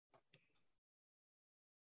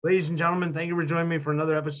Ladies and gentlemen, thank you for joining me for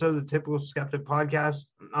another episode of the Typical Skeptic Podcast.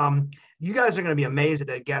 You guys are going to be amazed at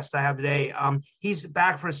the guest I have today. He's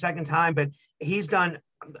back for a second time, but he's done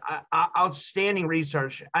outstanding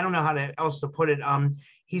research. I don't know how else to put it.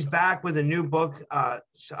 He's back with a new book,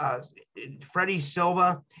 Freddie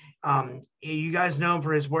Silva. You guys know him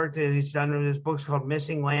for his work that he's done in his books called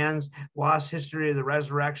Missing Lands, Lost History of the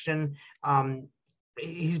Resurrection.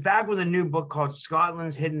 He's back with a new book called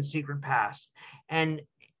Scotland's Hidden Secret Past. And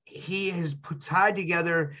he has tied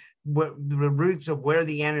together what the roots of where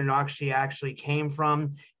the Anunnaki actually came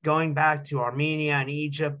from, going back to Armenia and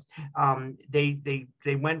Egypt.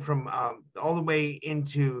 They went from all the way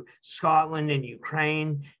into Scotland and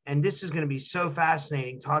Ukraine, and this is going to be so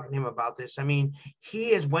fascinating talking to him about this. I mean,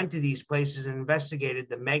 he has went to these places and investigated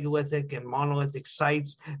the megalithic and monolithic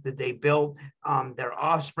sites that they built. Their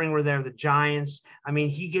offspring were there, the giants. I mean,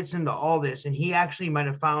 he gets into all this, and he actually might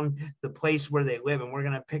have found the place where they live, and we're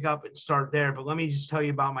going to pick up and start there. But let me just tell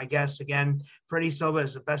you about my guest again. Freddie Silva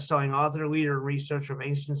is a best-selling author, leader, and researcher of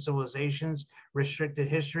ancient civilizations, restricted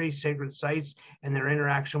history, sacred sites, and their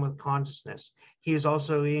interaction with consciousness. He is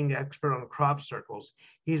also a leading expert on crop circles.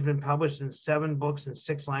 He's been published in 7 books in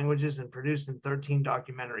 6 languages and produced in 13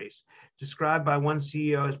 documentaries. Described by one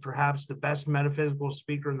CEO as perhaps the best metaphysical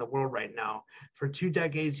speaker in the world right now. For 2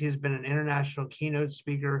 decades, he has been an international keynote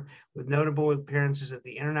speaker with notable appearances at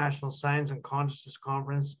the International Science and Consciousness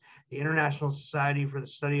Conference, the International Society for the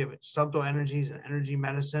Study of Subtle Energies and Energy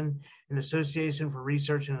Medicine, an Association for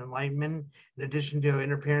Research and Enlightenment, in addition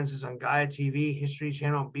to appearances on Gaia TV, History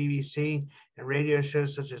Channel, BBC, and radio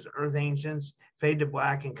shows such as Earth Ancients, Fade to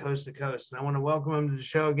Black, and Coast to Coast. And I want to welcome him to the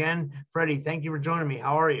show again. Freddie, thank you for joining me.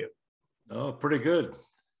 How are you? Oh, pretty good.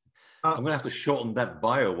 I'm going to have to shorten that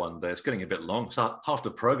bio one day. It's getting a bit long. So half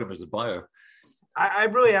the program is the bio. I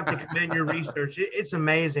really have to commend your research. It's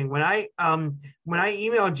amazing. When I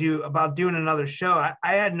emailed you about doing another show,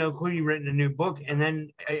 I had no clue you written a new book, and then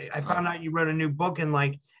I found out you wrote a new book, and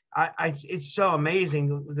like it's so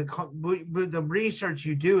amazing. The research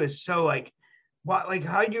you do is so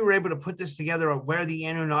how you were able to put this together of where the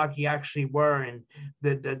Anunnaki actually were and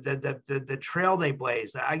the trail they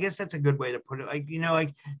blazed. I guess that's a good way to put it.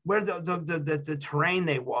 Where the terrain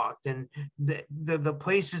they walked and the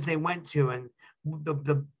places they went to and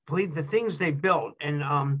the things they built.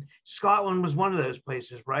 And Scotland was one of those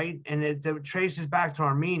places, right? And it traces back to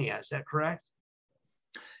Armenia. Is that correct?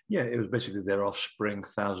 Yeah, it was basically their offspring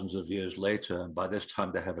thousands of years later. And by this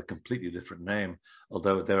time, they have a completely different name,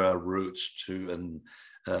 although there are roots to and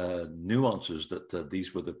nuances that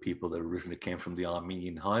these were the people that originally came from the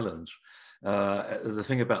Armenian highlands. The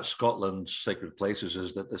thing about Scotland's sacred places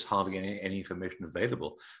is that there's hardly any information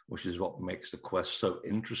available, which is what makes the quest so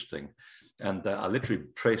interesting. And I literally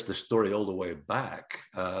traced the story all the way back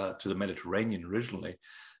to the Mediterranean originally,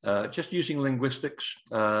 just using linguistics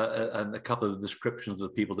and a couple of descriptions of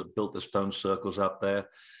the people that built the stone circles up there.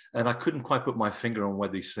 And I couldn't quite put my finger on where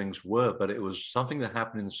these things were, but it was something that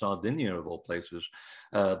happened in Sardinia, of all places,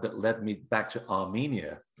 that led me back to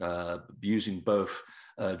Armenia, using both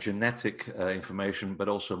genetic information, but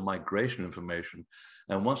also migration information.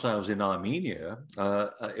 And once I was in Armenia,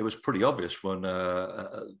 it was pretty obvious when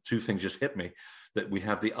 2 things just hit me, that we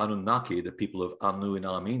have the Anunnaki, the people of Anu in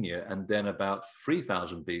Armenia, and then about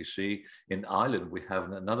 3000 BC in Ireland, we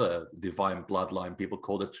have another divine bloodline, people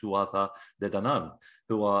called the Tuatha De Danann,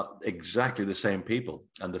 who are exactly the same people.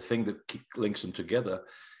 And the thing that links them together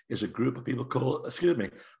is a group of people called, a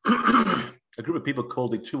group of people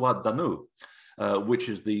called the Tuatha Danu, which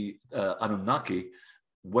is the Anunnaki,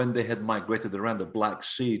 when they had migrated around the Black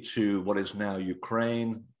Sea to what is now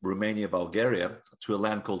Ukraine, Romania, Bulgaria, to a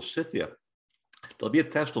land called Scythia. There'll be a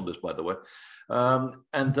test on this, by the way.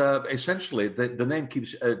 Essentially, the name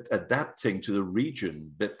keeps adapting to the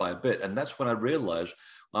region bit by bit. And that's when I realized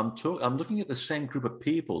I'm looking at the same group of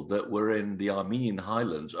people that were in the Armenian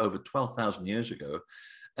highlands over 12,000 years ago.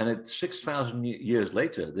 And at 6,000 years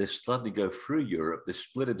later, they suddenly go through Europe. They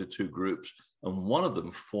split into 2 groups. And one of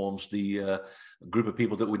them forms the group of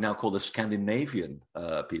people that we now call the Scandinavian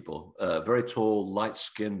people. Very tall,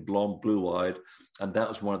 light-skinned, blonde, blue-eyed. And that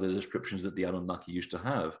was one of the descriptions that the Anunnaki used to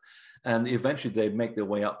have. And eventually they make their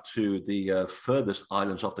way up to the furthest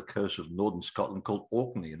islands off the coast of northern Scotland called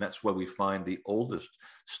Orkney. And that's where we find the oldest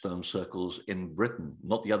stone circles in Britain,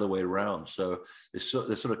 not the other way around. So they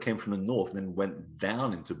sort of came from the north and then went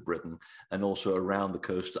down into Britain and also around the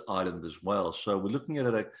coast of Ireland as well. So we're looking at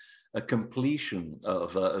a completion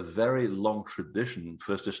of a very long tradition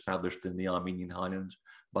first established in the Armenian highlands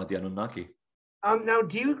by the Anunnaki. Now,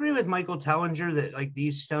 do you agree with Michael Tellinger that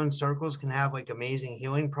these stone circles can have amazing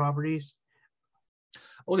healing properties?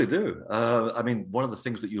 Oh, they do. I mean, one of the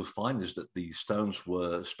things that you'll find is that the stones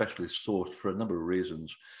were specially sought for a number of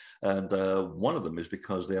reasons. And one of them is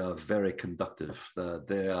because they are very conductive.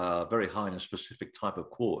 They are very high in a specific type of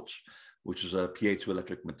quartz, which is a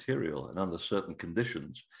piezoelectric material. And under certain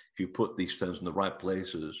conditions, if you put these stones in the right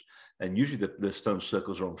places, and usually the stone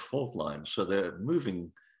circles are on fault lines, so they're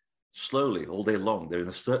moving slowly all day long. They're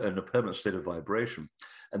in a permanent state of vibration.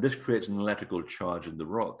 And this creates an electrical charge in the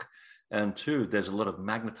rock. And two, there's a lot of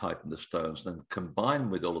magnetite in the stones. Then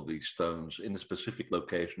combined with all of these stones in a specific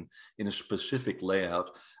location, in a specific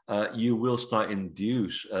layout, you will start to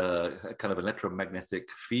induce a kind of electromagnetic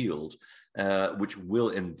field, which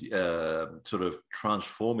will sort of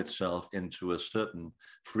transform itself into a certain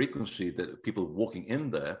frequency that people walking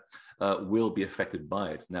in there will be affected by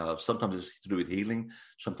it. Now, sometimes it's to do with healing,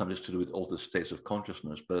 sometimes it's to do with altered states of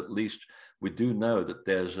consciousness, but at least we do know that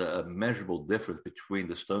there's a measurable difference between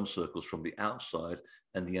the stone circles from the outside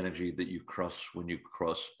and the energy that you cross when you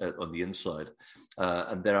cross on the inside.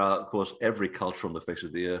 And there are, of course, every culture on the face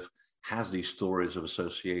of the earth has these stories of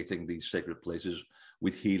associating these sacred places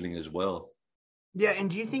with healing as well. Yeah, and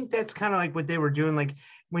do you think that's kind of like what they were doing? Like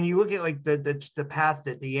when you look at like the path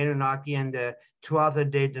that the Anunnaki and the Tuatha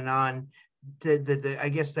De Danann, the I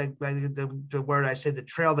guess the word I said, the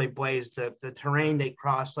trail they blazed, the terrain they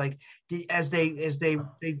crossed, like as they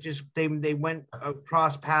went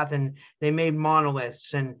across path and they made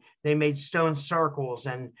monoliths and they made stone circles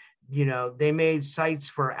and they made sites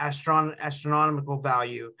for astronomical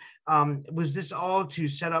value. Was this all to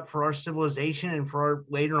set up for our civilization and for our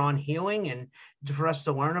later on healing and for us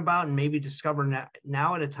to learn about and maybe discover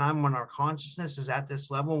now at a time when our consciousness is at this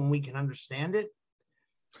level and we can understand it?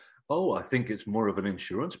 Oh, I think it's more of an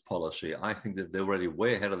insurance policy. I think that they're already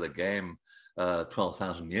way ahead of the game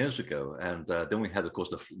 12,000 years ago. And then we had, of course,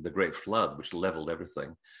 the Great Flood, which leveled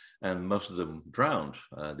everything. And most of them drowned.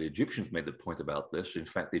 The Egyptians made the point about this. In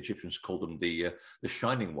fact, the Egyptians called them the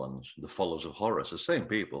Shining Ones, the followers of Horus, the same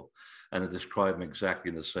people. And they describe them exactly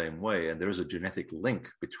in the same way. And there is a genetic link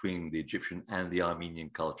between the Egyptian and the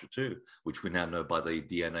Armenian culture too, which we now know by the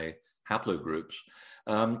DNA haplogroups.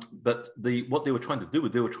 But what they were trying to do,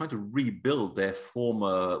 they were trying to rebuild their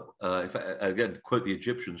former, again, quote the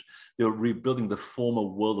Egyptians, they were rebuilding the former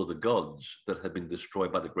world of the gods that had been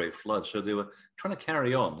destroyed by the Great Flood. So they were trying to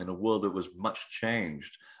carry on in a world that was much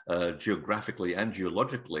changed geographically and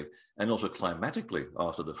geologically and also climatically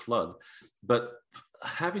after the flood. But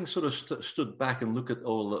having sort of stood back and look at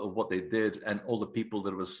all of what they did and all the people that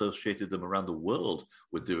have associated them around the world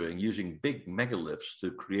were doing, using big megaliths to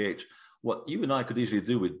create what you and I could easily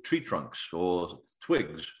do with tree trunks or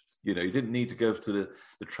twigs. You didn't need to go to the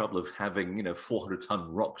trouble of having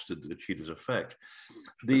 400-ton rocks to achieve this effect.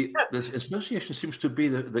 The association seems to be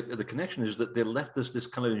the connection is that they left us this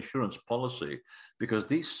kind of insurance policy because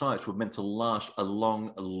these sites were meant to last a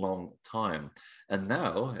long time. And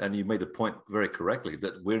now, and you made the point very correctly,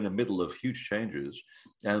 that we're in the middle of huge changes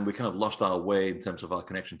and we kind of lost our way in terms of our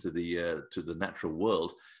connection to the natural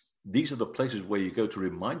world. These are the places where you go to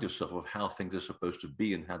remind yourself of how things are supposed to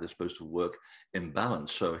be and how they're supposed to work in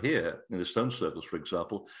balance. So here in the stone circles, for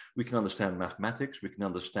example, we can understand mathematics, we can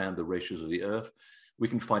understand the ratios of the earth, we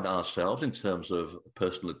can find ourselves in terms of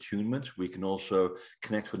personal attunement. We can also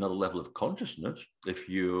connect to another level of consciousness if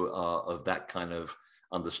you are of that kind of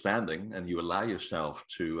understanding and you allow yourself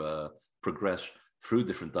to progress through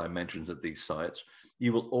different dimensions at these sites.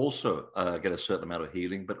 You will also get a certain amount of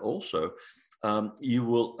healing, but also you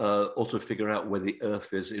will also figure out where the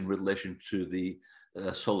Earth is in relation to the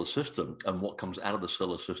solar system and what comes out of the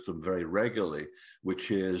solar system very regularly,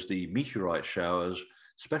 which is the meteorite showers,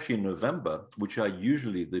 especially in November, which are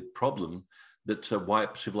usually the problem that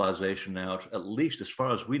wipe civilization out, at least as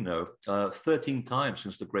far as we know, 13 times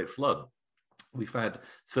since the Great Flood. We've had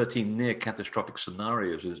 13 near catastrophic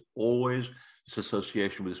scenarios. There's always this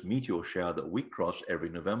association with this meteor shower that we cross every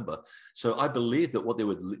November. So I believe that what they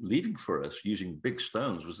were leaving for us using big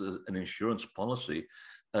stones was an insurance policy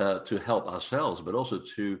to help ourselves, but also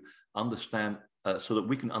to understand so that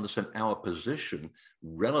we can understand our position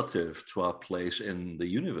relative to our place in the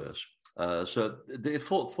universe. So they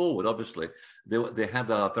fought forward, obviously. They had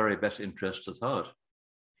our very best interests at heart.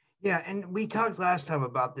 Yeah, and we talked last time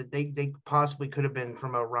about that they possibly could have been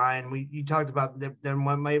from Orion. You talked about that there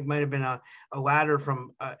might have been a ladder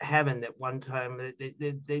from heaven that one time.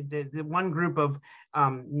 The one group of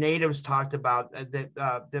natives talked about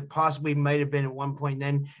that possibly might have been at one point. And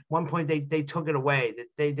then one point they took it away.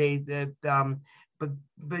 But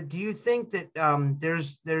do you think that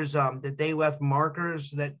there's that they left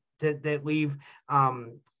markers that leave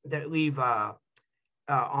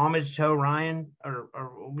homage to Orion, or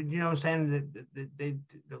you know what I'm saying?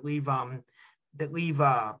 That leave that leave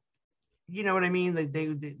you know what I mean?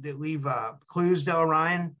 That leave clues to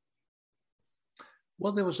Orion.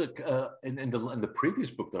 Well, there was in the previous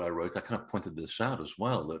book that I wrote, I kind of pointed this out as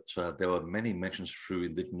well, that there were many mentions through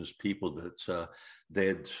indigenous people that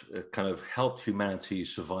they'd kind of helped humanity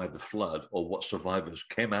survive the flood, or what survivors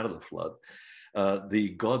came out of the flood.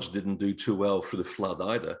 The gods didn't do too well through the flood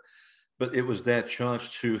either, but it was their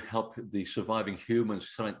charge to help the surviving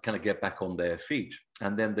humans kind of get back on their feet.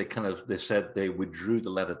 And then they said they withdrew the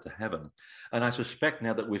ladder to heaven. And I suspect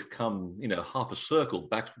now that we've come, half a circle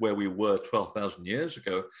back to where we were 12,000 years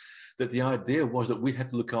ago, that the idea was that we had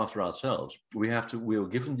to look after ourselves. We were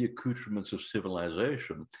given the accoutrements of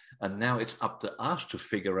civilization, and now it's up to us to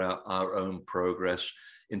figure out our own progress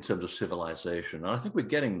in terms of civilization. And I think we're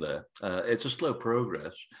getting there. It's a slow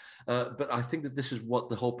progress, but I think that this is what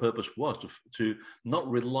the whole purpose was, to not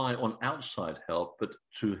rely on outside help, but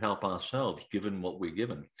to help ourselves, given what we're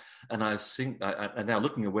given. And I think, and now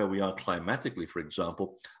looking at where we are climatically, for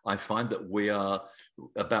example, I find that we are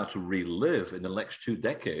about to relive in the next 2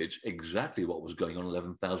 decades exactly what was going on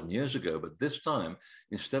 11,000 years ago. But this time,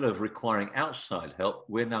 instead of requiring outside help,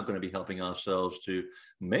 we're now going to be helping ourselves to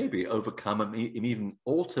maybe overcome and even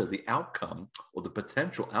alter the outcome or the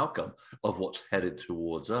potential outcome of what's headed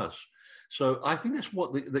towards us. So I think that's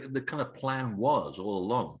what the kind of plan was all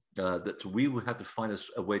along, that we would have to find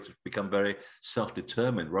a way to become very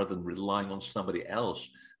self-determined rather than relying on somebody else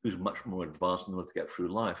who's much more advanced in order to get through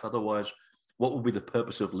life. Otherwise, what would be the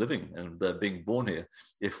purpose of living and being born here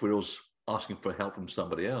if we're always asking for help from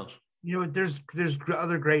somebody else? There's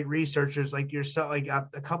other great researchers like yourself, like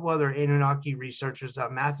a couple other Anunnaki researchers,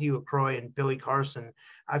 Matthew LaCroix and Billy Carson.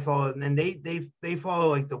 I follow, and they follow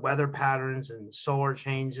like the weather patterns and solar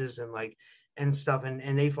changes and stuff,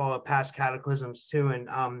 and they follow past cataclysms too. And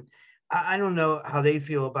I don't know how they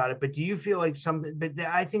feel about it, but do you feel like something? But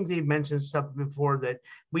I think they've mentioned stuff before that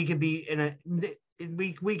we could be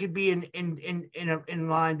we could be in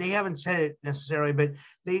line. They haven't said it necessarily, but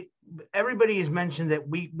everybody has mentioned that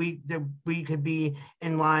we could be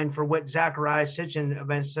in line for what Zecharia Sitchin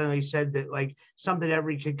eventually said, that like something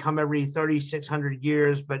could come every 3,600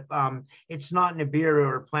 years, but it's not Nibiru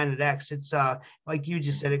or Planet X. It's like you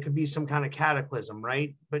just said, it could be some kind of cataclysm,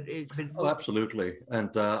 right? Oh, absolutely.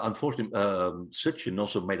 And unfortunately, Sitchin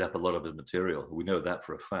also made up a lot of his material. We know that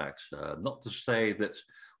for a fact. Not to say that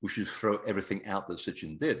we should throw everything out that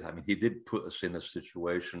Sitchin did. I mean, he did put us in a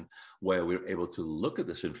situation where we were able to look at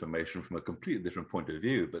this information from a completely different point of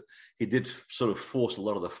view, but he did sort of force a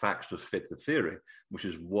lot of the facts to fit the theory, which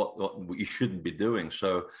is what you shouldn't be doing.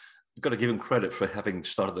 So you've got to give him credit for having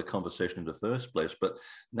started the conversation in the first place. But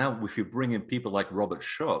now if you bring in people like Robert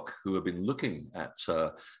Schoch, who have been looking at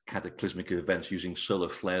cataclysmic events using solar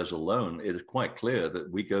flares alone, it is quite clear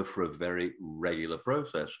that we go through a very regular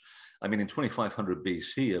process. I mean, in 2500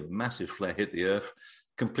 BC, a massive flare hit the Earth,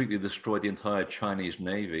 completely destroyed the entire Chinese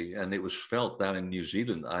Navy, and it was felt down in New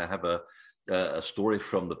Zealand. I have a story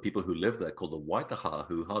from the people who live there called the Waitaha,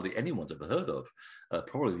 who hardly anyone's ever heard of,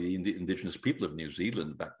 probably the indigenous people of New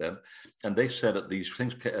Zealand back then. And they said that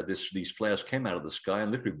these flares came out of the sky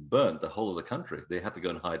and literally burnt the whole of the country. They had to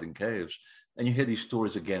go and hide in caves. And you hear these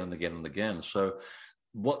stories again and again and again. So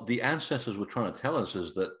what the ancestors were trying to tell us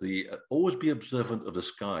is that always be observant of the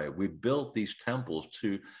sky. We built these temples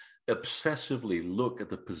to obsessively look at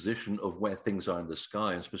the position of where things are in the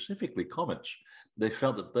sky, and specifically comets. They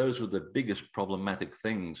felt that those were the biggest problematic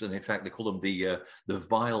things, and in fact, they called them the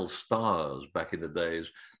vile stars back in the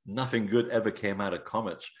days. Nothing good ever came out of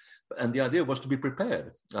comets, and the idea was to be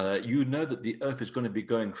prepared. You know that the Earth is going to be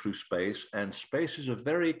going through space, and space is a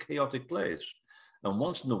very chaotic place. And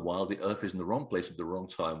once in a while, the Earth is in the wrong place at the wrong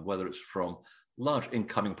time, whether it's from large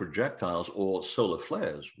incoming projectiles or solar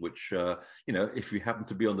flares, which, if you happen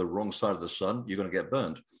to be on the wrong side of the sun, you're going to get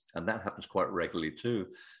burned. And that happens quite regularly too.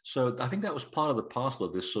 So I think that was part of the parcel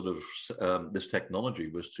of this sort of this technology,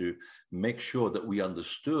 was to make sure that we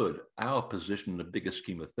understood our position in the bigger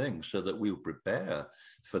scheme of things so that we would prepare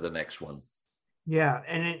for the next one. Yeah,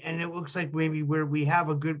 and it looks like maybe we have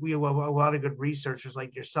a lot of good researchers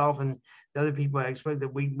like yourself and the other people. I expect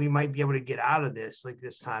that we might be able to get out of this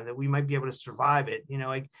this time, that we might be able to survive it.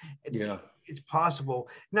 It's possible.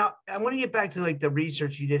 Now I want to get back to the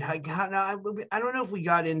research you did. I don't know if we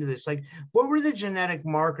got into this. What were the genetic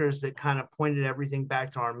markers that kind of pointed everything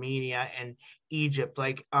back to Armenia, Egypt,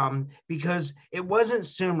 like because it wasn't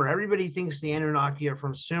Sumer. Everybody thinks the Anunnaki are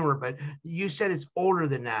from Sumer, but you said it's older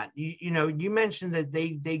than that. You mentioned that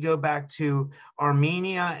they go back to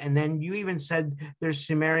Armenia, and then you even said there's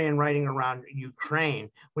Sumerian writing around Ukraine,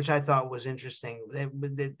 which I thought was interesting.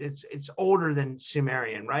 It's older than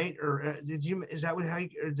Sumerian, right? Or is that how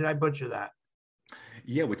or did I butcher that?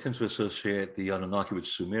 Yeah, we tend to associate the Anunnaki with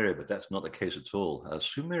Sumeria, but that's not the case at all.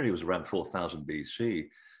 Sumeria was around 4000 BC,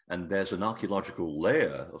 and there's an archaeological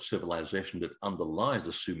layer of civilization that underlies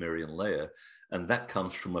the Sumerian layer, and that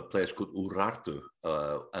comes from a place called Urartu.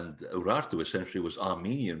 And Urartu essentially was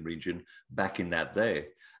Armenian region back in that day.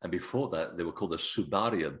 And before that, they were called the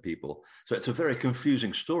Subarian people. So it's a very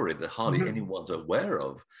confusing story that hardly anyone's aware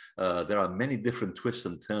of. There are many different twists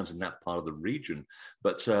and turns in that part of the region.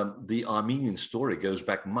 But the Armenian story goes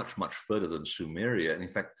back much, much further than Sumeria. And in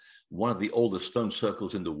fact, one of the oldest stone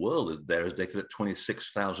circles in the world there is dated at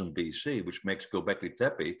 26,000 BC, which makes Göbekli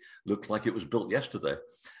Tepe look like it was built yesterday.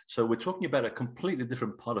 So we're talking about a completely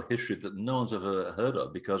different part of history that no one's ever heard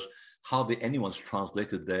of, because hardly anyone's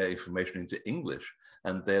translated their information into English,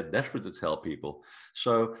 and they're desperate to tell people.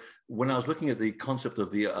 So when I was looking at the concept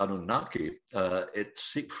of the Anunnaki,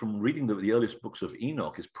 from reading the earliest books of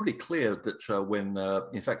Enoch, it's pretty clear that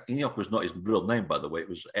in fact, Enoch was not his real name, by the way, it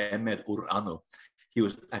was Emed Ur-Anu. He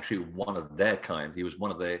was actually one of their kind. He was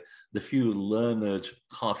one of the few learned,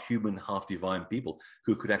 half human, half divine people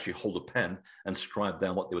who could actually hold a pen and scribe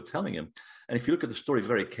down what they were telling him. And if you look at the story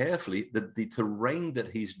very carefully, the terrain that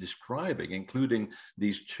he's describing, including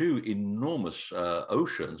these two enormous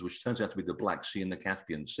oceans, which turns out to be the Black Sea and the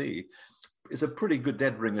Caspian Sea, is a pretty good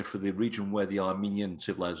dead ringer for the region where the Armenian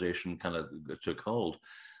civilization kind of took hold.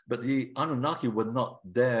 But the Anunnaki were not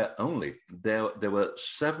there only. There were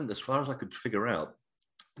 7, as far as I could figure out,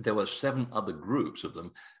 there were 7 other groups of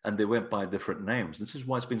them, and they went by different names. This is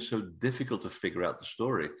why it's been so difficult to figure out the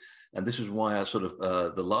story. And this is why I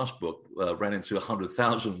the last book ran into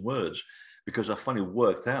 100,000 words, because I finally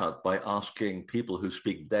worked out by asking people who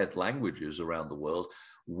speak dead languages around the world,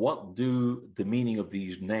 what do the meaning of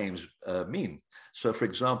these names mean? So, for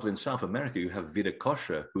example, in South America, you have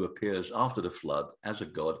Viracocha, who appears after the flood as a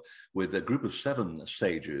god with a group of 7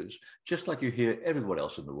 sages, just like you hear everywhere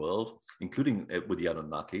else in the world, including with the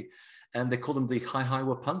Anunnaki, and they call them the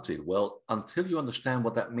Haihaiwapanti. Well, until you understand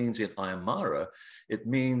what that means in Aymara, it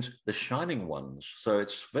means the shining ones. So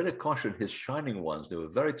it's Viracocha and his shining ones. They were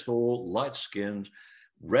very tall, light-skinned,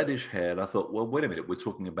 reddish haired. I thought, well, wait a minute, we're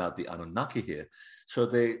talking about the Anunnaki here. So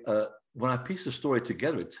when I pieced the story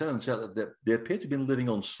together, it turns out that they appear to be living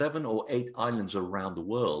on 7 or 8 islands around the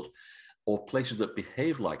world, or places that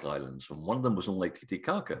behave like islands. And one of them was on Lake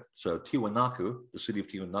Titicaca. So Tiwanaku, the city of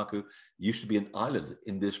Tiwanaku, used to be an island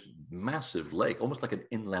in this massive lake, almost like an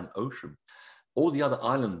inland ocean. All the other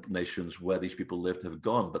island nations where these people lived have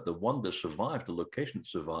gone, but the one that survived, the location that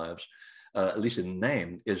survives, at least in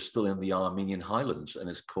name, is still in the Armenian highlands, and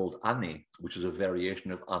it's called Ani, which is a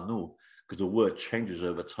variation of Anu, because the word changes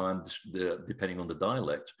over time depending on the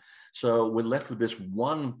dialect. So we're left with this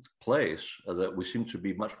one place that we seem to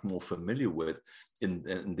be much more familiar with in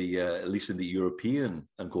the at least in the European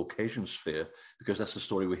and Caucasian sphere, because that's the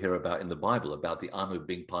story we hear about in the Bible, about the Anu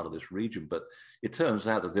being part of this region. But it turns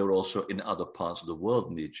out that they were also in other parts of the world,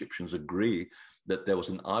 and the Egyptians agree that there was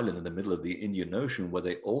an island in the middle of the Indian Ocean where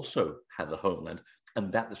they also had a homeland, and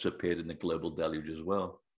that disappeared in the global deluge as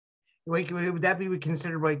well. Like, would that be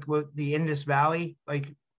considered like what the Indus Valley? Like,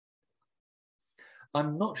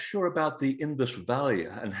 I'm not sure about the Indus Valley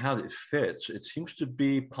and how it fits. It seems to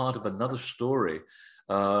be part of another story,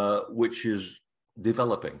 which is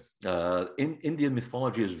developing. In Indian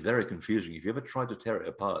mythology is very confusing. If you ever try to tear it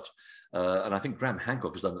apart, and I think Graham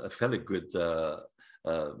Hancock has done a fairly good,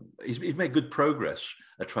 he's made good progress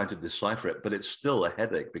at trying to decipher it, but it's still a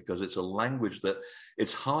headache because it's a language that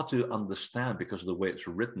it's hard to understand because of the way it's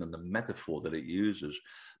written and the metaphor that it uses.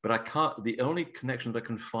 But the only connection that I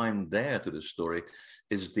can find there to this story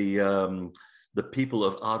is the people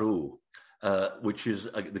of Aru. Which is,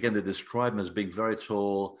 again, they describe them as being very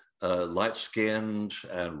tall, light-skinned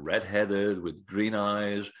and red-headed with green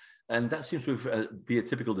eyes. And that seems to be a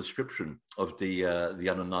typical description of the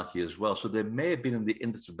Anunnaki as well. So they may have been in the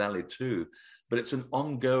Indus Valley too, but it's an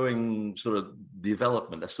ongoing sort of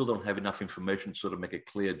development. I still don't have enough information to sort of make a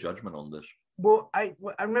clear judgment on this. Well, I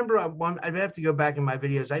remember I'd have to go back in my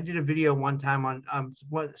videos. I did a video one time on a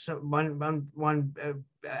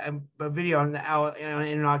video on the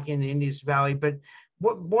Anunnaki in the Indus Valley. But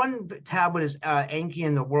what one tablet is Enki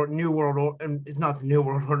in the New World Order. It's not the New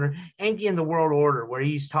World Order. Enki in the World Order, where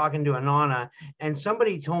he's talking to Inanna, and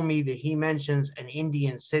somebody told me that he mentions an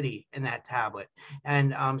Indian city in that tablet,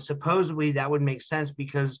 and supposedly that would make sense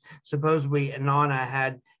because supposedly Inanna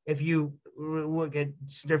had, if you look at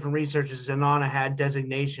different researches, Inanna had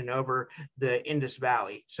designation over the Indus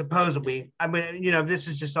Valley. Supposedly, I mean, this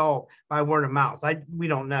is just all by word of mouth. We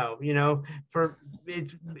don't know, for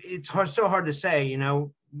it's so hard to say,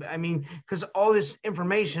 I mean, because all this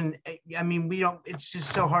information, I mean, we don't. It's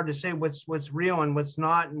just so hard to say what's real and what's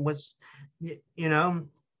not, and what's. Well,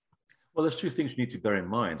 there's two things you need to bear in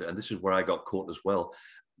mind, and this is where I got caught as well.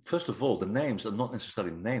 First of all, the names are not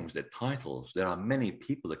necessarily names, they're titles. There are many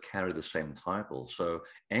people that carry the same title. So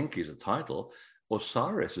Enki is a title.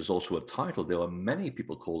 Osiris is also a title. There are many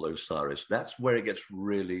people called Osiris. That's where it gets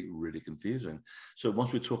really, really confusing. So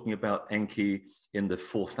once we're talking about Enki in the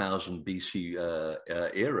 4000 BC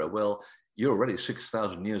era, well, you're already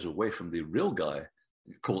 6,000 years away from the real guy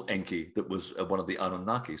called Enki that was one of the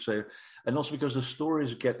Anunnaki. So, and also because the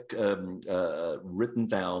stories get written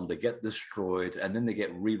down, they get destroyed, and then they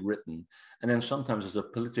get rewritten. And then sometimes there's a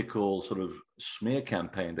political sort of smear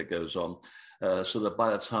campaign that goes on. So that by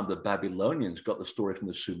the time the Babylonians got the story from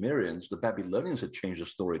the Sumerians, the Babylonians had changed the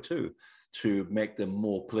story too, to make them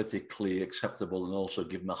more politically acceptable and also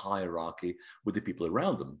give them a hierarchy with the people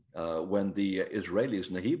around them. When the Israelis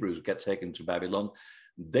and the Hebrews get taken to Babylon,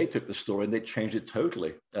 they took the story and they changed it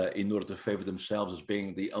totally in order to favor themselves as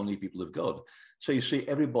being the only people of God. So you see,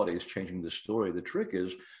 everybody is changing the story. The trick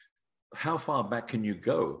is, how far back can you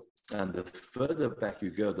go? And the further back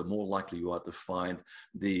you go, the more likely you are to find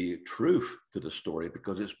the truth to the story,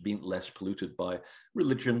 because it's been less polluted by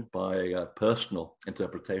religion, by personal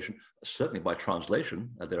interpretation, certainly by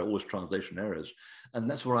translation. There are always translation errors. And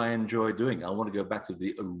that's what I enjoy doing. I want to go back to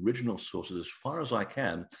the original sources as far as I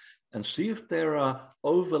can and see if there are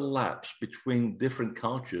overlaps between different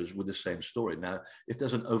cultures with the same story. Now, if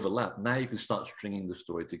there's an overlap, now you can start stringing the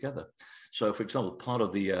story together. So, for example, part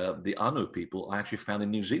of the Anu people I actually found in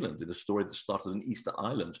New Zealand, in a story that started in Easter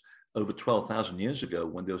Island over 12,000 years ago,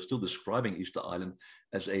 when they were still describing Easter Island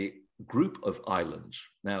as a group of islands.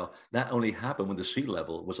 Now, that only happened when the sea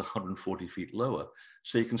level was 140 feet lower.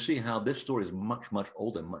 So you can see how this story is much, much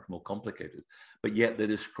older and much more complicated. But yet they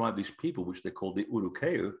describe these people, which they call the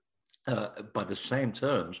Urukeu, by the same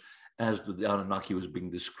terms as the Anunnaki was being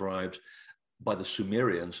described by the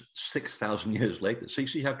Sumerians 6,000 years later. So you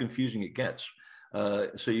see how confusing it gets.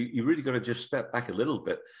 So you really got to just step back a little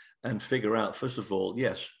bit and figure out, first of all,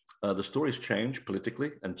 yes, the stories change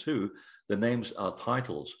politically, and two, the names are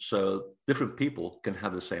titles. So different people can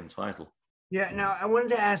have the same title. Yeah, now I wanted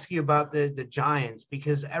to ask you about the giants,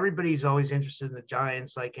 because everybody's always interested in the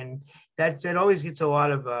giants, and that always gets a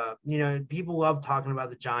lot of people love talking about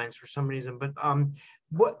the giants for some reason, but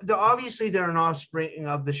obviously they're an offspring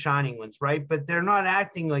of the Shining Ones, right? But they're not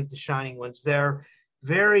acting like the Shining Ones. They're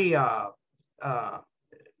very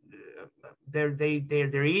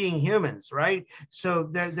they're eating humans, right? So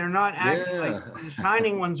they're not acting like the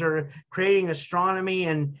Shining Ones are creating astronomy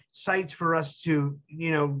and sites for us to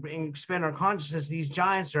expand our consciousness. These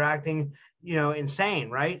giants are acting insane,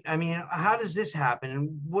 right? I mean, how does this happen,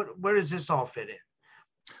 and where does this all fit in?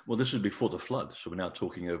 Well, this is before the flood, so we're now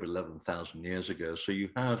talking over 11,000 years ago. So you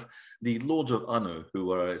have the Lords of Anu,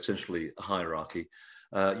 who are essentially a hierarchy.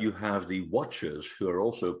 You have the Watchers, who are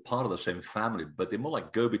also part of the same family, but they're more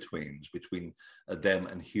like go-betweens between them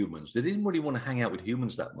and humans. They didn't really want to hang out with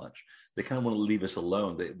humans that much. They kind of want to leave us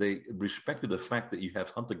alone. They respected the fact that you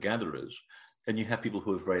have hunter-gatherers and you have people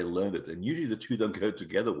who are very learned. And usually the two don't go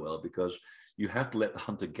together well, because you have to let the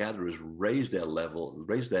hunter-gatherers raise their level,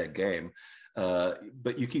 raise their game,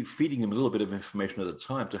 but you keep feeding them a little bit of information at a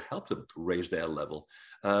time to help them raise their level.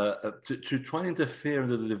 To try and interfere in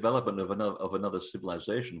the development of another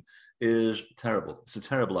civilization is terrible. It's a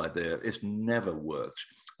terrible idea. It's never worked.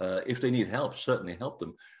 If they need help, certainly help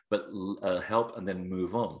them, but help and then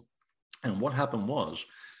move on. And what happened was,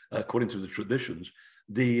 according to the traditions,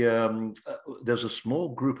 there's a small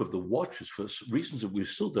group of the Watchers, for reasons that we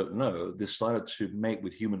still don't know, decided to mate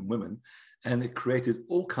with human women, and it created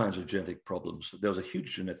all kinds of genetic problems. There was a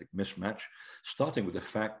huge genetic mismatch, starting with the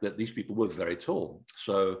fact that these people were very tall.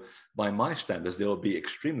 So by my standards, they will be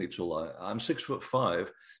extremely tall. I'm 6'5".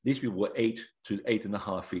 These people were 8 to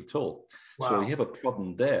 8.5 feet tall. Wow. So you have a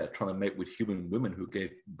problem there, trying to mate with human women who gave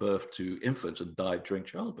birth to infants and died during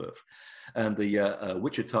childbirth. And the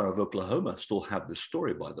Wichita of Oklahoma still have this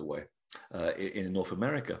story, by the way. in North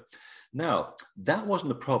America. Now, that wasn't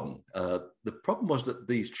the problem. The problem was that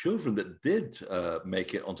these children that did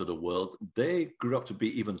make it onto the world, they grew up to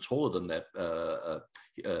be even taller than their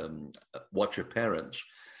watcher parents.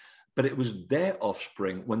 But it was their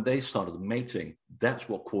offspring, when they started mating, that's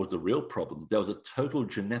what caused the real problem. There was a total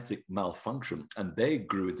genetic malfunction, and they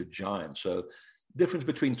grew into giants. So difference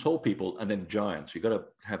between tall people and then giants. You've got to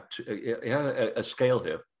have a scale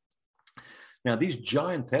here. Now, these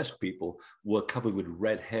giantesque people were covered with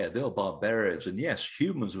red hair. They were barbarians. And yes,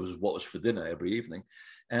 humans was what was for dinner every evening.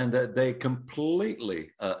 And they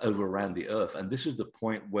completely overran the earth. And this is the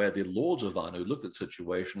point where the lords of Anu looked at the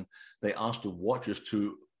situation. They asked the watchers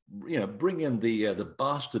to bring in the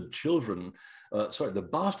bastard children, the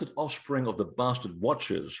bastard offspring of the bastard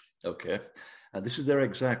watchers. Okay. And this is their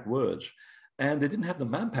exact words. And they didn't have the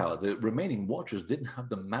manpower. The remaining watchers didn't have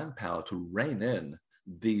the manpower to rein in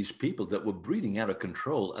these people that were breeding out of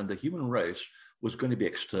control, and the human race was going to be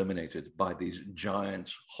exterminated by these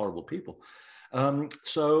giant, horrible people.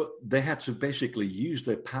 So they had to basically use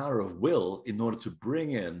their power of will in order to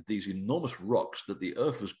bring in these enormous rocks that the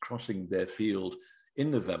Earth was crossing their field in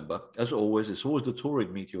November. As always, it's always the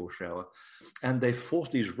Taurid meteor shower. And they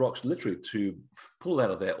forced these rocks literally to pull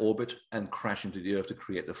out of their orbit and crash into the Earth to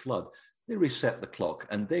create the flood. They reset the clock,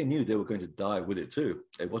 and they knew they were going to die with it too.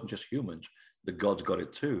 It wasn't just humans. The gods got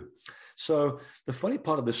it too. So the funny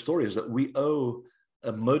part of this story is that we owe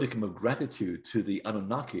a modicum of gratitude to the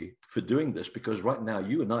Anunnaki for doing this, because right now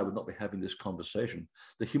you and I would not be having this conversation.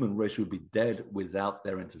 The human race would be dead without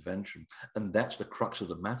their intervention. And that's the crux of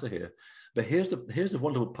the matter here. But here's the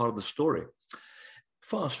wonderful part of the story.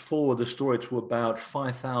 Fast forward the story to about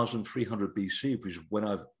 5,300 BC, which is when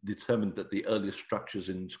I've determined that the earliest structures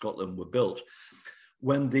in Scotland were built.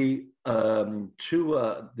 When the Anunnaki,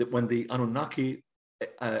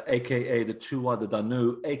 aka the Tuatha De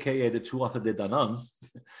Danu, aka the Tuatha De Danann,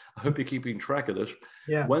 I hope you're keeping track of this.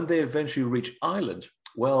 Yeah. When they eventually reached Ireland,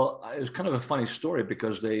 well, it was kind of a funny story,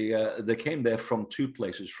 because they came there from two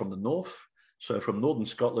places, from the north, so from northern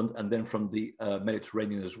Scotland, and then from the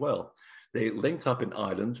Mediterranean as well. They linked up in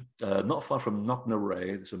Ireland, not far from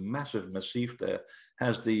Knocknarea. There's a massive massif there,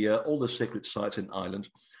 has all the sacred sites in Ireland.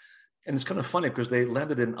 And it's kind of funny because they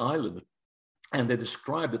landed in Ireland, and they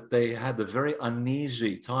described that they had a very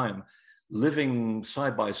uneasy time living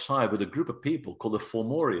side by side with a group of people called the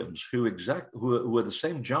Fomorians, who were the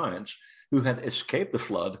same giants who had escaped the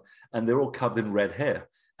flood, and they're all covered in red hair.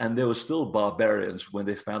 And they were still barbarians when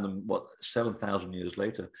they found them, 7,000 years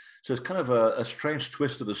later. So it's kind of a strange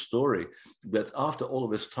twist of the story that after all of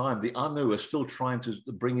this time, the Anu are still trying to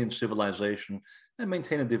bring in civilization and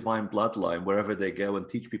maintain a divine bloodline wherever they go, and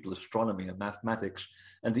teach people astronomy and mathematics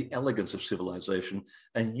and the elegance of civilization.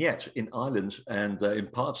 And yet in Ireland and in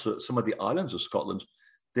parts of some of the islands of Scotland,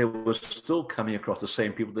 they were still coming across the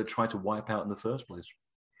same people they tried to wipe out in the first place.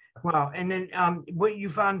 Wow. And then what you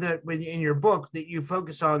found that in your book that you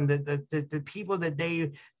focus on, the people that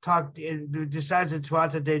they talked, besides the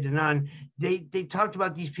Tuatha De Danann, they talked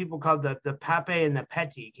about these people called the Pape and the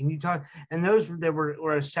Peti. Can you talk? And those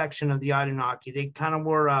were a section of the Anunnaki. They kind of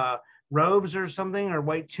wore robes or something, or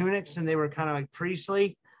white tunics, and they were kind of like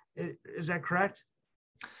priestly. Is that correct?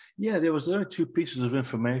 Yeah, there was only two pieces of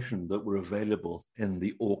information that were available in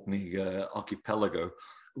the Orkney archipelago.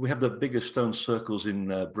 We have the biggest stone circles in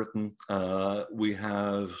Britain. We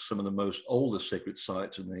have some of the most oldest sacred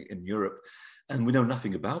sites in Europe, and we know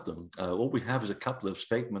nothing about them. All we have is a couple of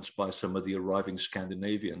statements by some of the arriving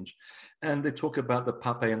Scandinavians, and they talk about the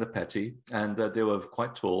Pape and the Peti, and they were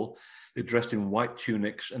quite tall. They're dressed in white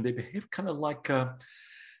tunics, and they behaved kind of like a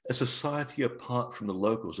society apart from the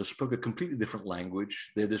locals. They spoke a completely different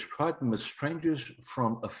language. They described them as strangers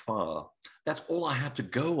from afar. That's all I had to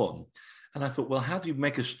go on. And I thought, well, how do you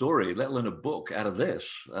make a story, let alone a book, out of this?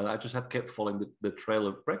 And I just had to keep following the trail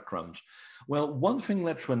of breadcrumbs. Well, one thing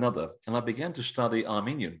led to another, and I began to study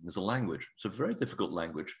Armenian as a language. It's a very difficult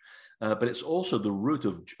language, but it's also the root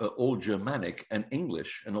of Old Germanic and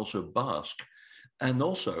English, and also Basque. And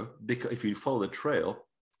also, because if you follow the trail,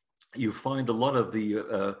 you find a lot of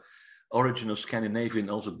the origin of Scandinavian,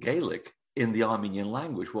 also Gaelic, in the Armenian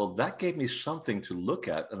language. Well, that gave me something to look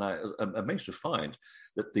at, and I'm amazed to find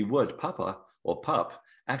that the word papa or pap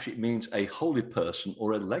actually means a holy person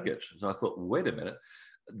or a legate. So I thought, wait a minute,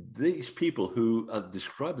 these people who are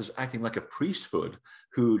described as acting like a priesthood,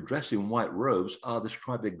 who dress in white robes, are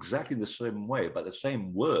described exactly the same way, by the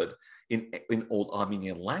same word in Old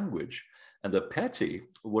Armenian language. And the Peti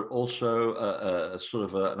were also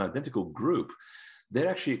an identical group. They're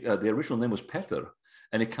actually, the original name was Peter,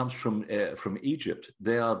 and it comes from Egypt.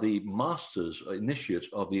 They are the masters, initiates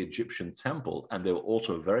of the Egyptian temple, and they were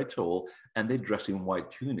also very tall, and they dressed in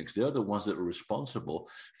white tunics. They're the ones that were responsible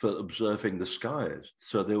for observing the skies.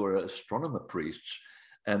 So they were astronomer priests,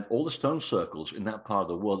 and all the stone circles in that part of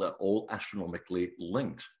the world are all astronomically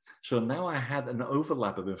linked. So now I had an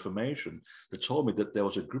overlap of information that told me that there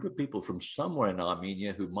was a group of people from somewhere in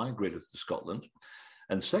Armenia who migrated to Scotland.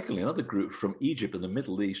 And secondly, another group from Egypt and the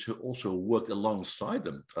Middle East who also worked alongside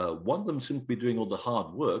them. One of them seemed to be doing all the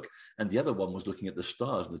hard work, and the other one was looking at the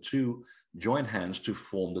stars. And the two joined hands to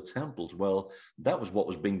form the temples. Well, that was what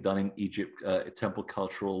was being done in Egypt, temple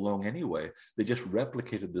culture all along anyway. They just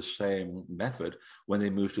replicated the same method when they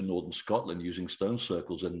moved to northern Scotland using stone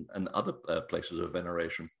circles and other places of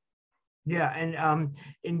veneration. Yeah, and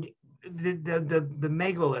the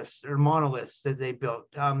megaliths or monoliths that they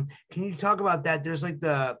built. Can you talk about that? There's like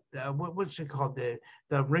what's it called?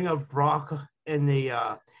 The Ring of Brock and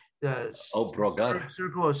the Brogard.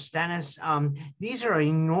 Circle of Stennis. These are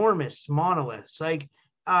enormous monoliths. Like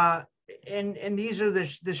and these are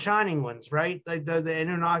the shining ones, right? Like the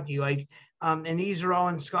Anunnaki. Like and these are all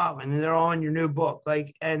in Scotland, and they're all in your new book.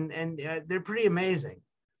 Like and they're pretty amazing.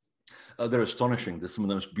 They're astonishing. There's some of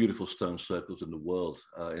the most beautiful stone circles in the world.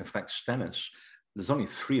 In fact, Stennis, there's only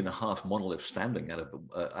 3.5 monoliths standing out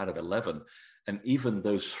of 11. And even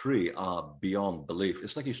those 3 are beyond belief.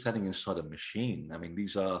 It's like you're standing inside a machine. I mean,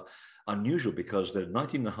 these are unusual because they're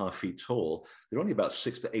 19.5 feet tall. They're only about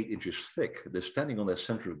 6 to 8 inches thick. They're standing on their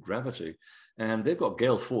center of gravity. And they've got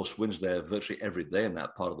gale force winds there virtually every day in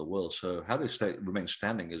that part of the world. So how they remain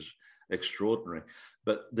standing is extraordinary.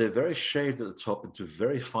 But they're very shaved at the top into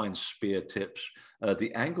very fine spear tips.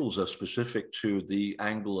 The angles are specific to the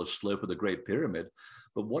angle of slope of the Great Pyramid.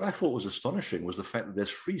 But what I thought was astonishing was the fact that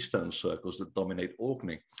there's 3 stone circles that dominate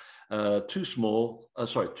Orkney. 2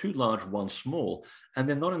 large, 1 small, and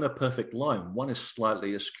they're not in a perfect line. One is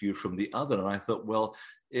slightly askew from the other. And I thought, well,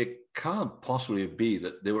 it can't possibly be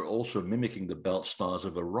that they were also mimicking the belt stars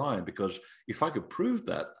of Orion, because if I could prove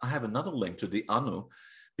that, I have another link to the Anu,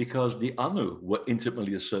 because the Anu were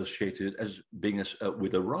intimately associated as being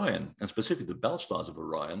with Orion, and specifically the belt stars of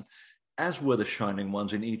Orion, as were the shining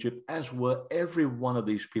ones in Egypt, as were every one of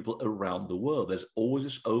these people around the world. There's always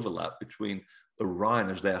this overlap between Orion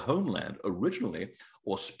as their homeland originally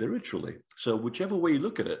or spiritually. So whichever way you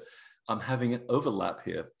look at it, I'm having an overlap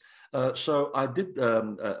here. So I did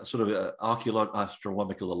sort of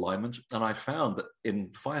astronomical alignment, and I found that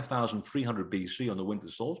in 5300 BC on the winter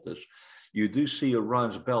solstice, you do see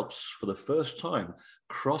Orion's belts for the first time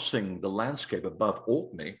crossing the landscape above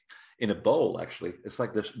Orkney in a bowl, actually. It's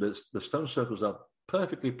like the stone circles are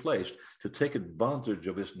perfectly placed to take advantage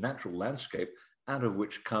of this natural landscape, out of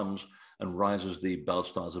which comes and rises the belt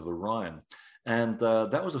stars of Orion. And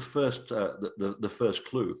that was the first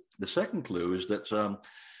clue. The second clue is that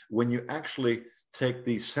when you actually take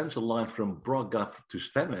the center line from Brogard to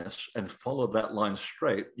Stennis and follow that line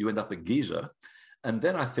straight, you end up at Giza. And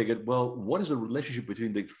then I figured, well, what is the relationship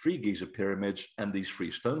between the 3 Giza pyramids and these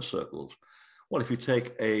 3 stone circles? Well, if you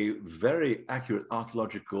take a very accurate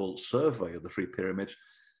archaeological survey of the 3 pyramids,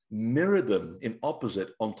 mirror them in opposite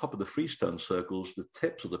on top of the 3 stone circles, the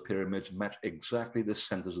tips of the pyramids match exactly the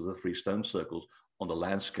centers of the 3 stone circles on the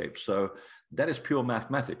landscape. So that is pure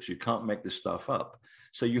mathematics. You can't make this stuff up.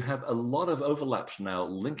 So you have a lot of overlaps now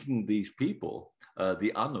linking these people,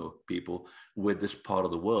 the Anu people, with this part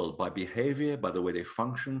of the world by behavior, by the way they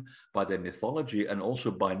function, by their mythology, and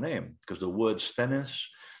also by name. Because the word Stennis,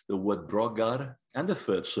 the word Brogard, and the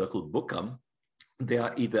 3rd circle, Bukam, they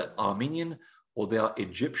are either Armenian or they are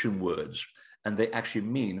Egyptian words, and they actually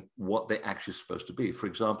mean what they're actually supposed to be. For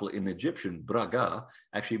example, in Egyptian, Braga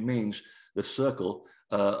actually means the circle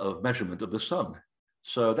of measurement of the sun.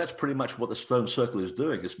 So that's pretty much what the stone circle is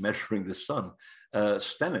doing, is measuring the sun.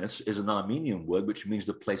 Stennis is an Armenian word, which means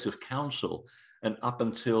the place of council. And up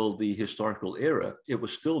until the historical era, it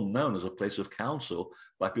was still known as a place of council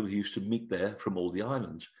by people who used to meet there from all the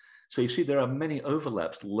islands. So you see, there are many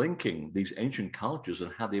overlaps linking these ancient cultures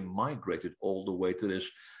and how they migrated all the way to this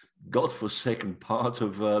godforsaken part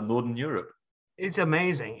of Northern Europe. It's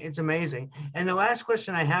amazing. It's amazing. And the last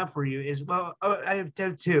question I have for you is, well, I have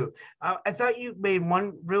 2. I thought you made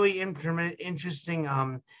one really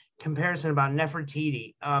interesting comparison about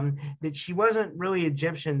Nefertiti, that she wasn't really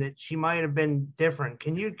Egyptian, that she might have been different.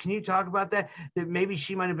 Can you talk about that? That maybe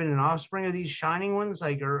she might have been an offspring of these shining ones,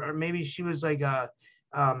 like, or maybe she was like a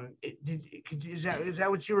is that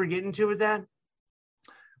what you were getting to with that?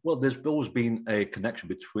 Well, there's always been a connection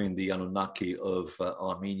between the Anunnaki of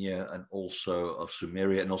Armenia and also of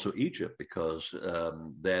Sumeria and also Egypt, because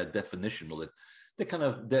their definition, or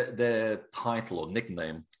their title or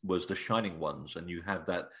nickname was the Shining Ones, and you have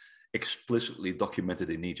that explicitly documented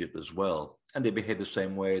in Egypt as well. And they behave the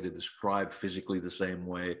same way, they describe physically the same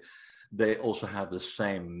way. They also have the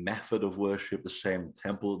same method of worship, the same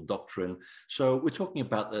temple doctrine. So we're talking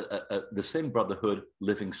about the same brotherhood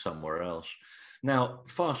living somewhere else. Now,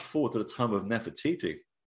 fast forward to the time of Nefertiti.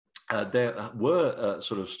 There were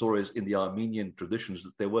sort of stories in the Armenian traditions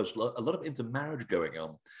that there was a lot of intermarriage going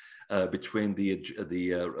on between the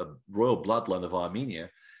royal bloodline of Armenia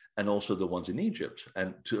and also the ones in Egypt,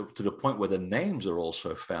 and to the point where the names are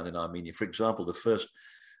also found in Armenia. For example, the first,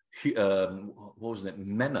 what was it,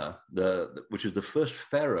 Mena, which is the first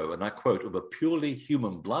pharaoh, and I quote, of a purely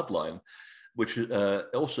human bloodline, which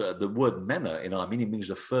also the word Mena in Armenian means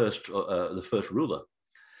the first ruler.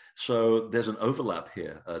 So there's an overlap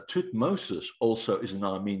here. Tutmosis also is an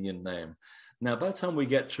Armenian name. Now, by the time we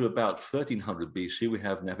get to about 1300 BC, we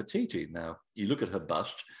have Nefertiti. Now, you look at her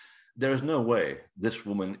bust, there is no way this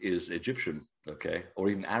woman is Egyptian, okay, or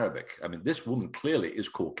even Arabic. I mean, this woman clearly is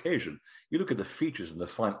Caucasian. You look at the features and the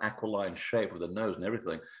fine aquiline shape of the nose and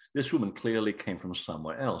everything. This woman clearly came from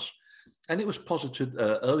somewhere else. And it was posited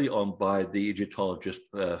early on by the Egyptologist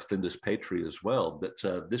Flinders Petrie as well,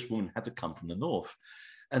 that this woman had to come from the north.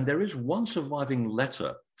 And there is one surviving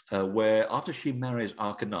letter where after she marries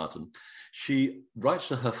Akhenaten, she writes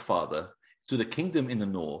to her father, to the kingdom in the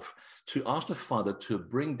north, to ask the father to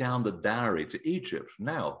bring down the dowry to Egypt.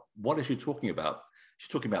 Now, what is she talking about? She's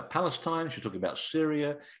talking about Palestine, she's talking about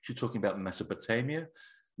Syria, she's talking about Mesopotamia.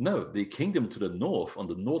 No, the kingdom to the north, on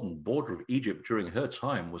the northern border of Egypt during her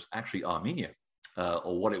time, was actually Armenia.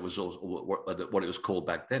 Or what it was called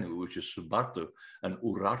back then, which is Subartu and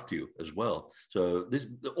Urartu as well. So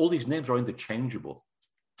all these names are interchangeable.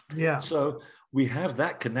 Yeah. So we have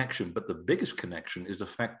that connection, but the biggest connection is the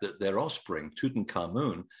fact that their offspring,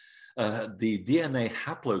 Tutankhamun, the DNA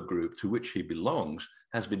haplogroup to which he belongs,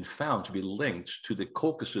 has been found to be linked to the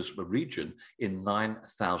Caucasus region in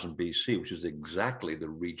 9000 BC, which is exactly the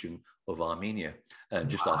region of Armenia,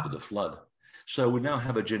 just after the flood. So we now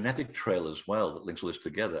have a genetic trail as well that links all this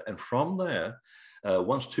together. And from there,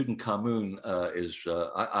 once Tutankhamun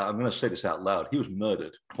I'm going to say this out loud, he was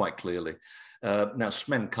murdered quite clearly. Now,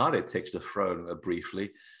 Smenkhare takes the throne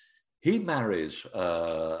briefly. He marries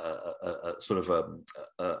a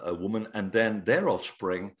woman, and then their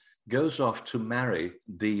offspring goes off to marry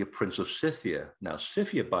the Prince of Scythia. Now,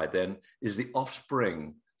 Scythia by then is the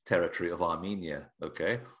offspring territory of Armenia,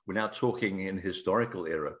 okay? We're now talking in historical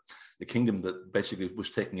era, the kingdom that basically was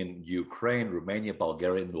taking in Ukraine, Romania,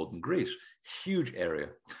 Bulgaria, and northern Greece, huge area.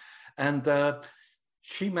 And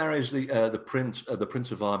she marries the prince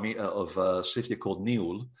of Scythia called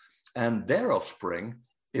Niul, and their offspring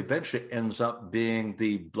eventually ends up being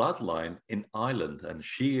the bloodline in Ireland, and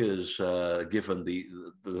she is given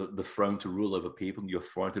the throne to rule over people, the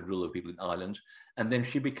authority to rule over people in Ireland, and then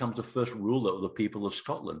she becomes the first ruler of the people of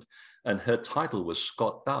Scotland, and her title was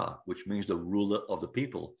Scota, which means the ruler of the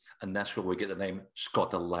people, and that's where we get the name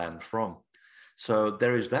Scotland from. So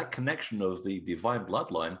there is that connection of the divine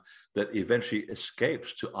bloodline that eventually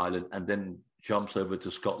escapes to Ireland and then jumps over to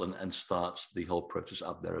Scotland and starts the whole process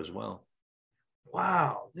up there as well.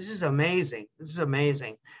 Wow, this is amazing. This is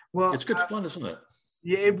amazing. Well, it's good fun, isn't it?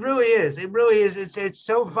 Yeah, it really is. It really is. It's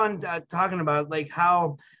so fun talking about like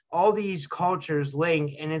how all these cultures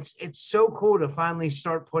link, and it's so cool to finally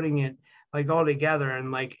start putting it like all together,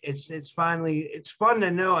 and like it's fun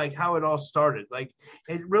to know like how it all started. Like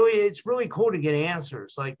it's really cool to get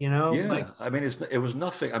answers. Like, you know, yeah. Like, I mean, it was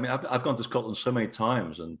nothing. I mean, I've gone to Scotland so many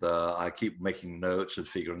times, and I keep making notes and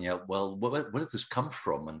figuring out, well, where did this come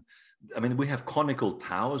from? And I mean, we have conical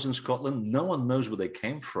towers in Scotland. No one knows where they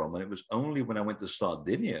came from. And it was only when I went to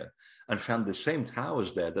Sardinia and found the same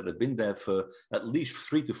towers there that had been there for at least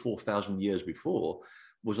 3,000 to 4,000 years before,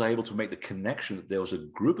 was I able to make the connection that there was a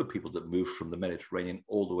group of people that moved from the Mediterranean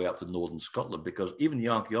all the way up to northern Scotland, because even the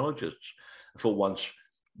archaeologists, for once,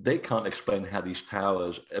 they can't explain how these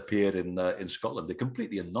towers appeared in Scotland. They're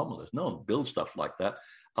completely anomalous. No one builds stuff like that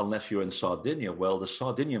unless you're in Sardinia. Well, the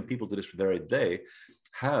Sardinian people to this very day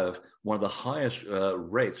have one of the highest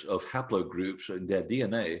rates of haplogroups in their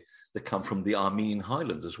DNA that come from the Armenian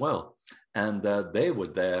highlands as well. And they were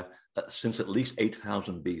there since at least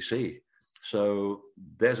 8,000 BC. So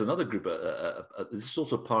there's another group. This is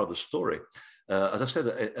also part of the story. As I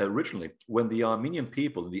said originally, when the Armenian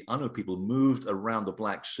people and the Anu people moved around the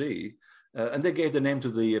Black Sea, and they gave the name to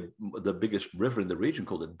the biggest river in the region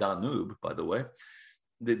called the Danube, by the way,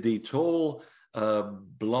 the tall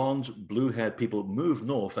blonde, blue-haired people moved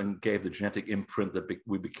north and gave the genetic imprint that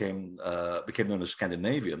we became known as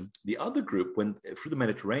Scandinavian. The other group went through the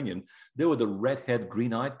Mediterranean. They were the red-haired,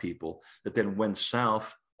 green-eyed people that then went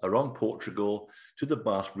south around Portugal to the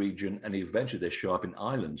Basque region, and eventually they show up in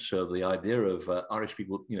Ireland. So the idea of Irish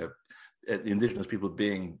people, indigenous people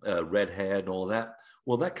being red-haired and all that,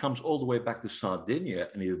 well, that comes all the way back to Sardinia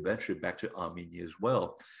and eventually back to Armenia as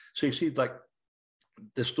well. So you see, like,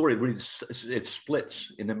 the story really, it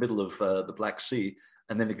splits in the middle of the Black Sea,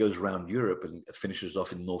 and then it goes around Europe and finishes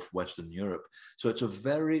off in northwestern Europe. So it's a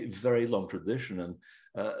very, very long tradition. And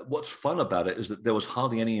what's fun about it is that there was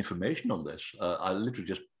hardly any information on this. I literally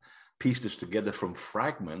just pieced this together from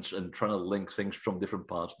fragments and trying to link things from different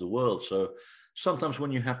parts of the world. So sometimes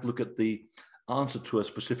when you have to look at the answer to a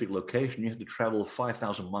specific location, you have to travel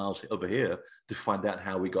 5,000 miles over here to find out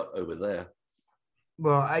how we got over there.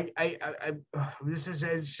 Well, this is,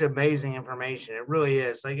 it's amazing information. It really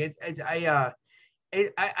is. Like I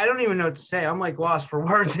don't even know what to say. I'm like lost for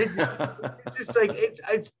words. It's just like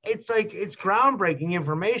it's groundbreaking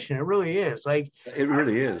information. It really is. Like it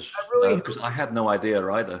really is. Because I had no idea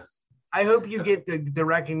either. I hope you get the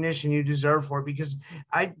recognition you deserve for it, because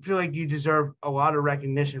I feel like you deserve a lot of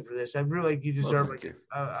recognition for this. I really like you deserve,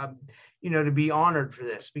 to be honored for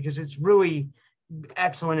this, because it's really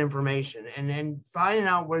excellent information, and finding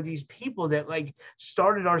out where these people that like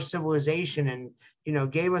started our civilization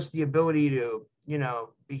and gave us the ability to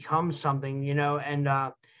become something, and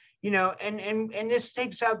this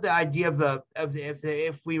takes out the idea of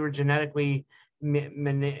if we were genetically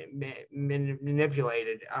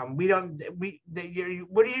manipulated.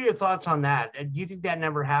 What are your thoughts on that? Do you think that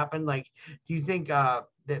never happened? Like, do you think that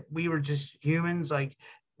we were just humans, like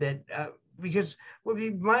that? Because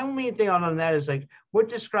my only thing on that is like, what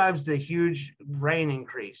describes the huge brain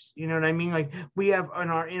increase? You know what I mean? Like, we have in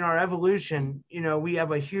our evolution, we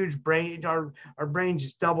have a huge brain. Our brain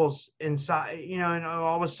just doubles in size, and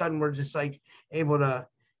all of a sudden we're just like able to.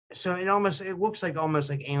 So it looks like almost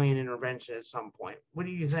like alien intervention at some point. What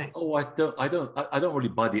do you think? Oh, I don't really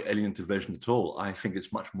buy the alien intervention at all. I think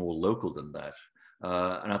it's much more local than that.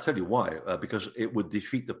 And I'll tell you why, because it would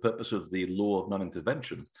defeat the purpose of the law of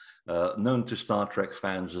non-intervention, known to Star Trek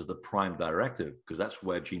fans as the Prime Directive, because that's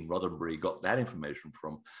where Gene Roddenberry got that information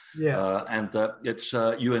from. Yeah. It's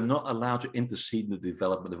you are not allowed to intercede in the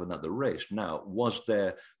development of another race. Now, was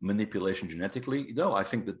there manipulation genetically? No, I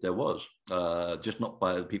think that there was, just not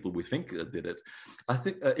by the people we think did it. I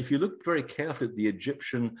think if you look very carefully at the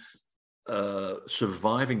Egyptian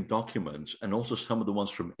surviving documents, and also some of the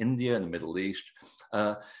ones from India and the Middle East,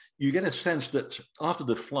 you get a sense that after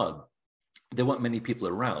the flood, there weren't many people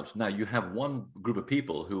around. Now, you have one group of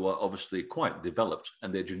people who are obviously quite developed,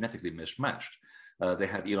 and they're genetically mismatched. They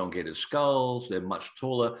had elongated skulls, they're much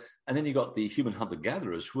taller. And then you got the human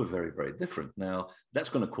hunter-gatherers who are very, very different. Now, that's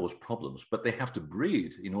going to cause problems, but they have to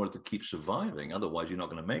breed in order to keep surviving. Otherwise, you're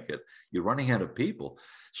not going to make it. You're running out of people.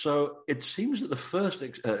 So it seems that the first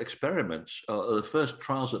experiments, the first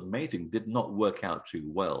trials at mating did not work out too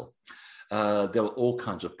well. There were all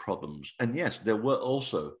kinds of problems. And yes, there were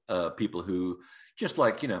also people who, just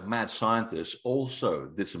like, mad scientists, also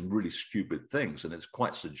did some really stupid things. And it's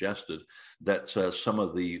quite suggested that some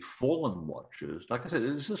of the fallen watchers, like I said,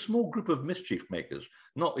 it's a small group of mischief makers.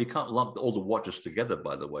 You can't lump all the watchers together,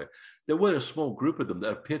 by the way. There were a small group of them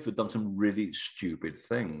that appeared to have done some really stupid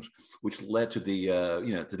things, which led to the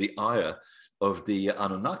ire of the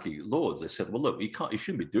Anunnaki lords. They said, well, look, you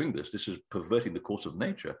shouldn't be doing this. This is perverting the course of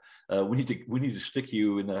nature. We need to stick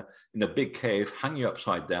you in a big cave, hang you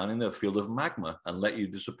upside down in a field of magma and let you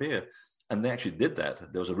disappear. And they actually did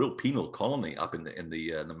that. There was a real penal colony up in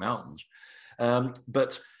the mountains.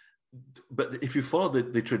 But if you follow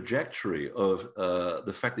the trajectory of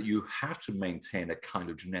the fact that you have to maintain a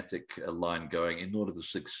kind of genetic line going in order to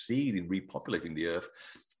succeed in repopulating the earth,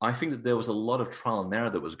 I think that there was a lot of trial and error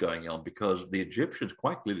that was going on, because the Egyptians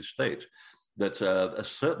quite clearly state that a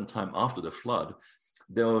certain time after the flood,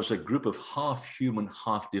 there was a group of half human,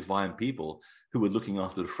 half divine people who were looking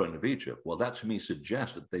after the throne of Egypt. Well, that to me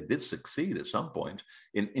suggests that they did succeed at some point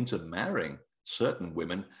in intermarrying certain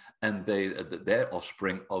women, and their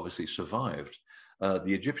offspring obviously survived.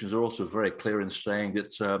 The Egyptians are also very clear in saying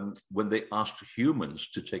that when they asked humans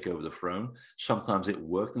to take over the throne, sometimes it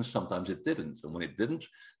worked and sometimes it didn't. And when it didn't,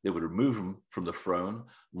 they would remove them from the throne.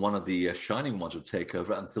 One of the shining ones would take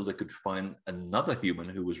over until they could find another human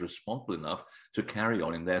who was responsible enough to carry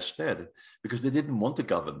on in their stead, because they didn't want to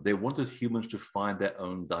govern. They wanted humans to find their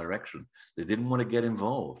own direction. They didn't want to get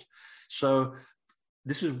involved. So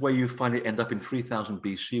this is where you finally end up in 3000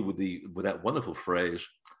 BC with that wonderful phrase,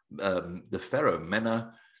 the pharaoh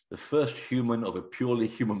Mena the first human of a purely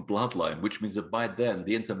human bloodline, which means that by then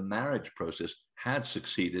the intermarriage process had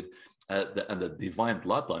succeeded, and the divine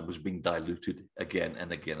bloodline was being diluted again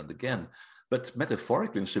and again and again. But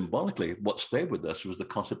metaphorically and symbolically, what stayed with us was the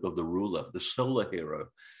concept of the ruler, the solar hero.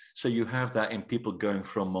 So you have that in people going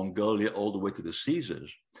from Mongolia all the way to the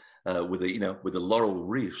Caesars, with the laurel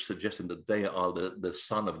wreath suggesting that they are the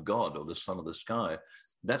son of God or the son of the sky.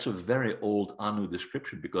 That's a very old Anu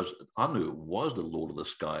description, because Anu was the lord of the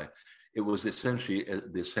sky. It was essentially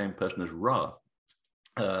the same person as Ra,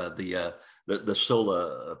 the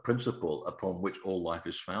solar principle upon which all life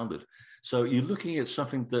is founded. So you're looking at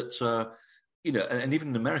something that, and even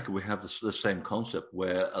in America, we have the same concept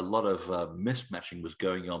where a lot of mismatching was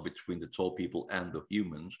going on between the tall people and the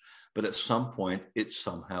humans. But at some point, it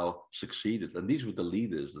somehow succeeded. And these were the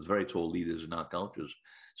leaders, the very tall leaders in our cultures.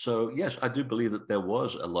 So, yes, I do believe that there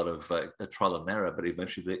was a lot of trial and error, but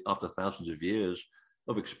eventually, after thousands of years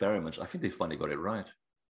of experiments, I think they finally got it right.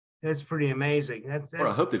 That's pretty amazing. That's Or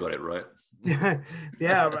I hope they got it right.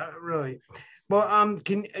 Yeah, really. Well,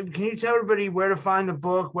 can you tell everybody where to find the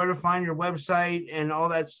book, where to find your website, and all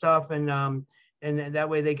that stuff, and that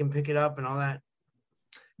way they can pick it up and all that?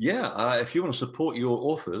 Yeah, if you want to support your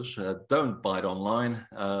authors, don't buy it online,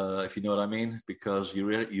 if you know what I mean, because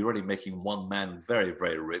you're already making one man very,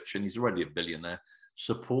 very rich, and he's already a billionaire.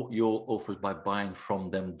 Support your authors by buying from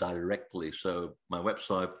them directly. So my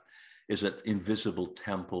website is at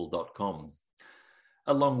invisibletemple.com.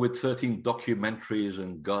 Along with 13 documentaries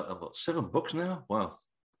and got 7 books now. Wow.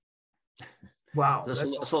 Wow. That's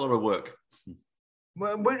a lot of work.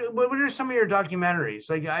 What are some of your documentaries?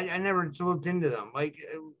 Like, I never looked into them. Like,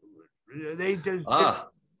 they just...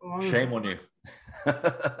 shame on you.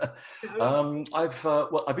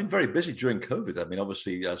 I've been very busy during COVID. I mean,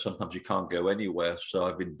 obviously, sometimes you can't go anywhere. So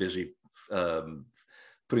I've been busy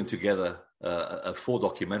putting together 4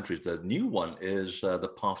 documentaries. The new one is The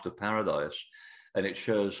Path to Paradise. And it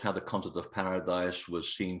shows how the concept of paradise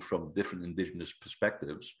was seen from different indigenous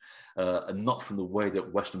perspectives, and not from the way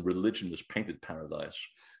that Western religion has painted paradise.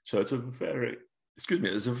 So it's a very,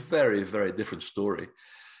 very different story.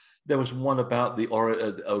 There was one about the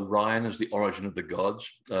Orion as the origin of the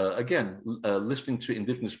gods. Listening to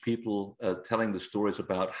indigenous people telling the stories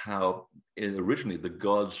about how originally the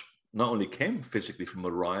gods not only came physically from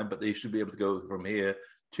Orion, but they used to be able to go from here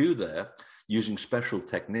to there using special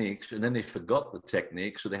techniques, and then they forgot the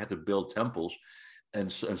technique, so they had to build temples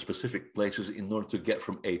and specific places in order to get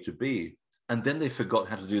from A to B. And then they forgot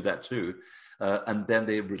how to do that too. And then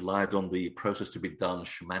they relied on the process to be done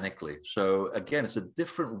shamanically. So again, it's a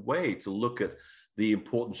different way to look at the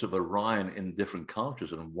importance of Orion in different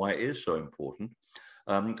cultures and why it is so important.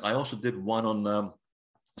 I also did one on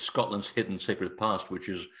Scotland's Hidden Sacred Past, which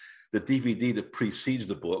is the DVD that precedes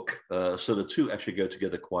the book. So the two actually go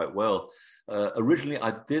together quite well. Originally,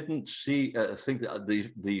 I didn't think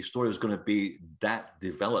that the story was going to be that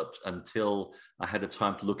developed until I had the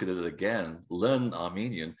time to look at it again, learn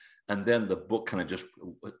Armenian, and then the book kind of just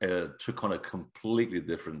took on a completely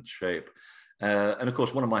different shape. And of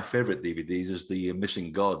course, one of my favorite DVDs is The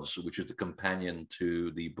Missing Gods, which is the companion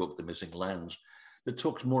to the book The Missing Lands, that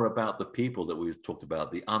talks more about the people that we've talked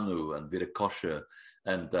about, the Anu and Viracocha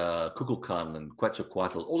and Kukulkan and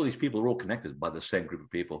Quetzalcoatl. All of these people are all connected by the same group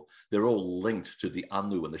of people. They're all linked to the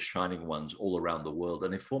Anu and the Shining Ones all around the world.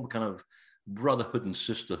 And they form a kind of brotherhood and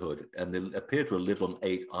sisterhood. And they appear to have lived on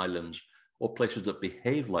 8 islands or places that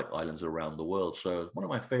behave like islands around the world. So it's one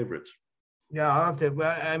of my favorites. Yeah, I'll have to.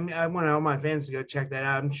 I want all my fans to go check that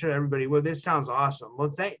out. I'm sure everybody will. This sounds awesome.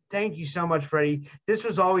 Well, thank you so much, Freddie. This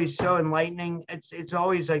was always so enlightening. It's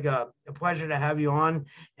always like a pleasure to have you on.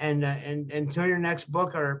 And until your next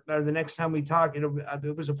book or the next time we talk,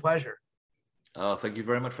 it was a pleasure. Thank you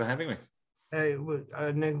very much for having me.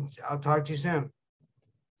 I'll talk to you soon.